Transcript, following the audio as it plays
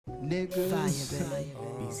Niggas.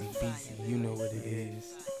 BEEZZY, you know what it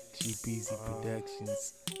is.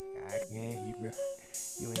 GBEEZZY-Productions. I can't hear, bro.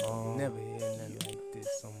 You ain't never hear nothing like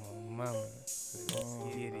this on my mama. Let's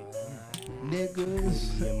get it.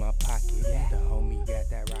 Niggas. Goodie in my pocket, the homie got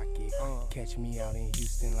that rocket. Catch me out in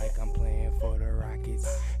Houston like I'm playing for the Rockets.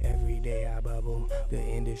 Every day I bubble, the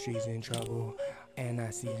industry's in trouble. And I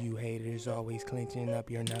see you haters always clenching up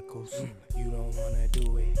your knuckles. You don't wanna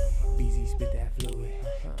do it, BEEZZY spit that fluid.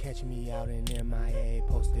 Catch me out in MIA,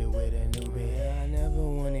 posted with a new bit. I never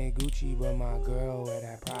wanted Gucci, but my girl wear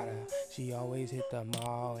that Prada. She always hit the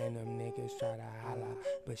mall and them niggas try to holla,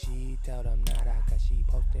 but she tell them nada, cause she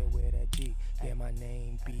posted with a G. Yeah, my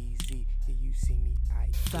name BEEZZY. Yeah, you see me,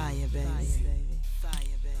 I Fire, baby. Fire,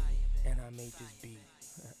 baby. and I made this beat.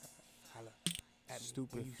 Holla at me.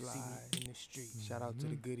 Stupid fly in the street. Shout out to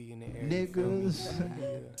the goodie in the area. Niggas.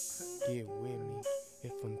 Get with me.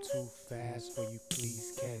 If I'm too fast for you,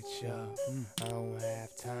 please catch up. I don't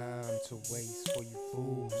have time to waste for you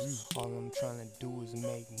fools. All I'm trying to do is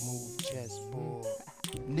make move chessboard.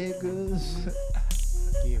 Niggas.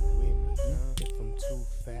 Get with me. If I'm too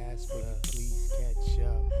fast for you, please catch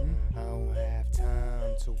up. I don't have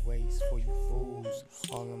time to waste for you fools.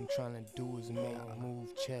 All I'm trying to do is make move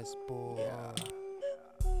chessboard.